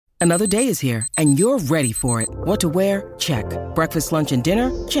Another day is here, and you're ready for it. What to wear? Check. Breakfast, lunch, and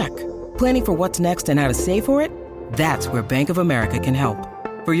dinner? Check. Planning for what's next and how to save for it? That's where Bank of America can help.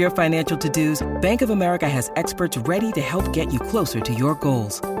 For your financial to-dos, Bank of America has experts ready to help get you closer to your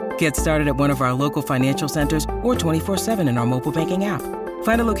goals. Get started at one of our local financial centers or 24/7 in our mobile banking app.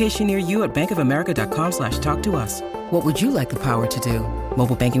 Find a location near you at bankofamerica.com/talktous. What would you like the power to do?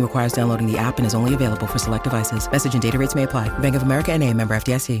 Mobile banking requires downloading the app and is only available for select devices. Message and data rates may apply. Bank of America N.A., member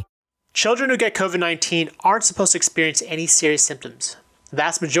FDIC. Children who get COVID-19 aren't supposed to experience any serious symptoms. The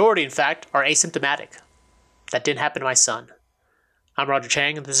vast majority, in fact, are asymptomatic. That didn't happen to my son. I'm Roger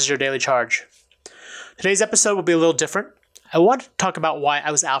Chang, and this is your Daily Charge. Today's episode will be a little different. I want to talk about why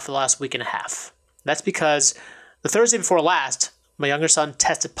I was out for the last week and a half. That's because the Thursday before last, my younger son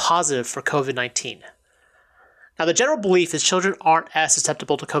tested positive for COVID-19. Now, the general belief is children aren't as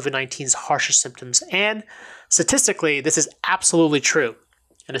susceptible to COVID-19's harsher symptoms, and statistically, this is absolutely true.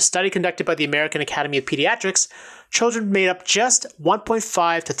 In a study conducted by the American Academy of Pediatrics, children made up just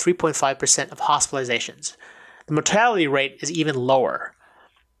 1.5 to 3.5% of hospitalizations. The mortality rate is even lower.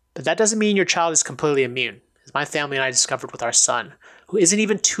 But that doesn't mean your child is completely immune, as my family and I discovered with our son, who isn't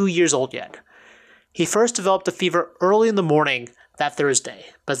even 2 years old yet. He first developed a fever early in the morning that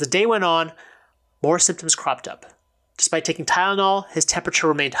Thursday, but as the day went on, more symptoms cropped up. Despite taking Tylenol, his temperature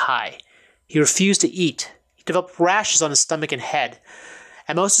remained high. He refused to eat. He developed rashes on his stomach and head.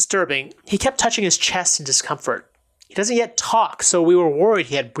 And most disturbing, he kept touching his chest in discomfort. He doesn't yet talk, so we were worried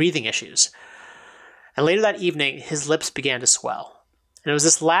he had breathing issues. And later that evening, his lips began to swell. And it was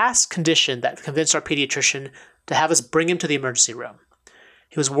this last condition that convinced our pediatrician to have us bring him to the emergency room.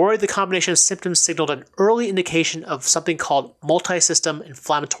 He was worried the combination of symptoms signaled an early indication of something called multisystem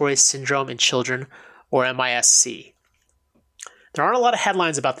inflammatory syndrome in children, or MIS-C. There aren't a lot of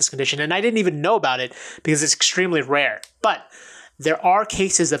headlines about this condition, and I didn't even know about it because it's extremely rare. But there are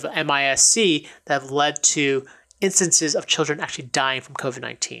cases of MIS-C that have led to instances of children actually dying from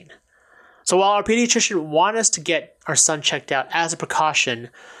COVID-19. So while our pediatrician wanted us to get our son checked out as a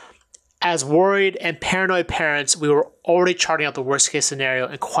precaution, as worried and paranoid parents, we were already charting out the worst case scenario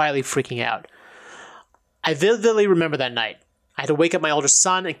and quietly freaking out. I vividly remember that night. I had to wake up my older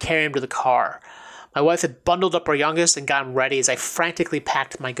son and carry him to the car. My wife had bundled up our youngest and got him ready as I frantically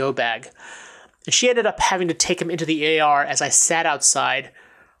packed my go bag. And she ended up having to take him into the AR as I sat outside,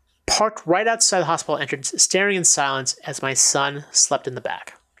 parked right outside the hospital entrance, staring in silence as my son slept in the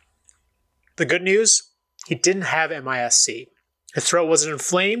back. The good news? He didn't have MIS-C. His throat wasn't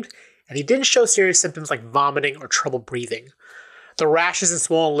inflamed, and he didn't show serious symptoms like vomiting or trouble breathing. The rashes and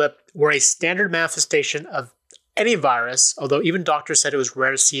swollen lip were a standard manifestation of any virus, although even doctors said it was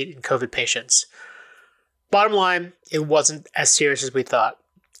rare to see it in COVID patients. Bottom line, it wasn't as serious as we thought.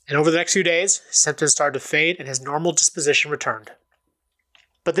 And over the next few days, symptoms started to fade and his normal disposition returned.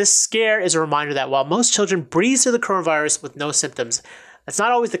 But this scare is a reminder that while most children breeze through the coronavirus with no symptoms, that's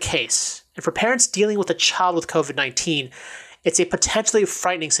not always the case. And for parents dealing with a child with COVID-19, it's a potentially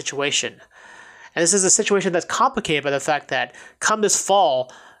frightening situation. And this is a situation that's complicated by the fact that come this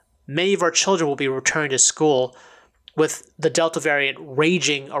fall, many of our children will be returning to school with the Delta variant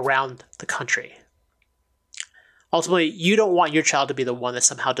raging around the country. Ultimately, you don't want your child to be the one that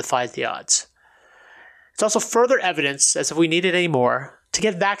somehow defies the odds. It's also further evidence, as if we needed any more, to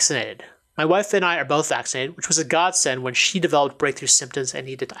get vaccinated. My wife and I are both vaccinated, which was a godsend when she developed breakthrough symptoms and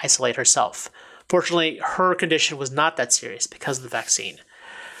needed to isolate herself. Fortunately, her condition was not that serious because of the vaccine.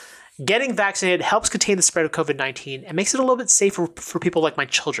 Getting vaccinated helps contain the spread of COVID-19 and makes it a little bit safer for people like my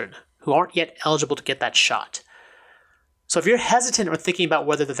children, who aren't yet eligible to get that shot. So if you're hesitant or thinking about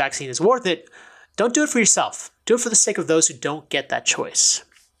whether the vaccine is worth it, don't do it for yourself. Do it for the sake of those who don't get that choice.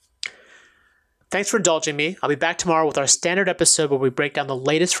 Thanks for indulging me. I'll be back tomorrow with our standard episode where we break down the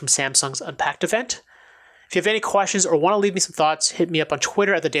latest from Samsung's Unpacked event. If you have any questions or want to leave me some thoughts, hit me up on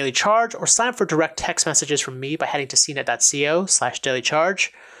Twitter at The Daily Charge or sign up for direct text messages from me by heading to cnet.co/dailycharge.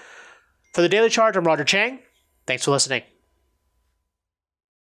 For The Daily Charge, I'm Roger Chang. Thanks for listening.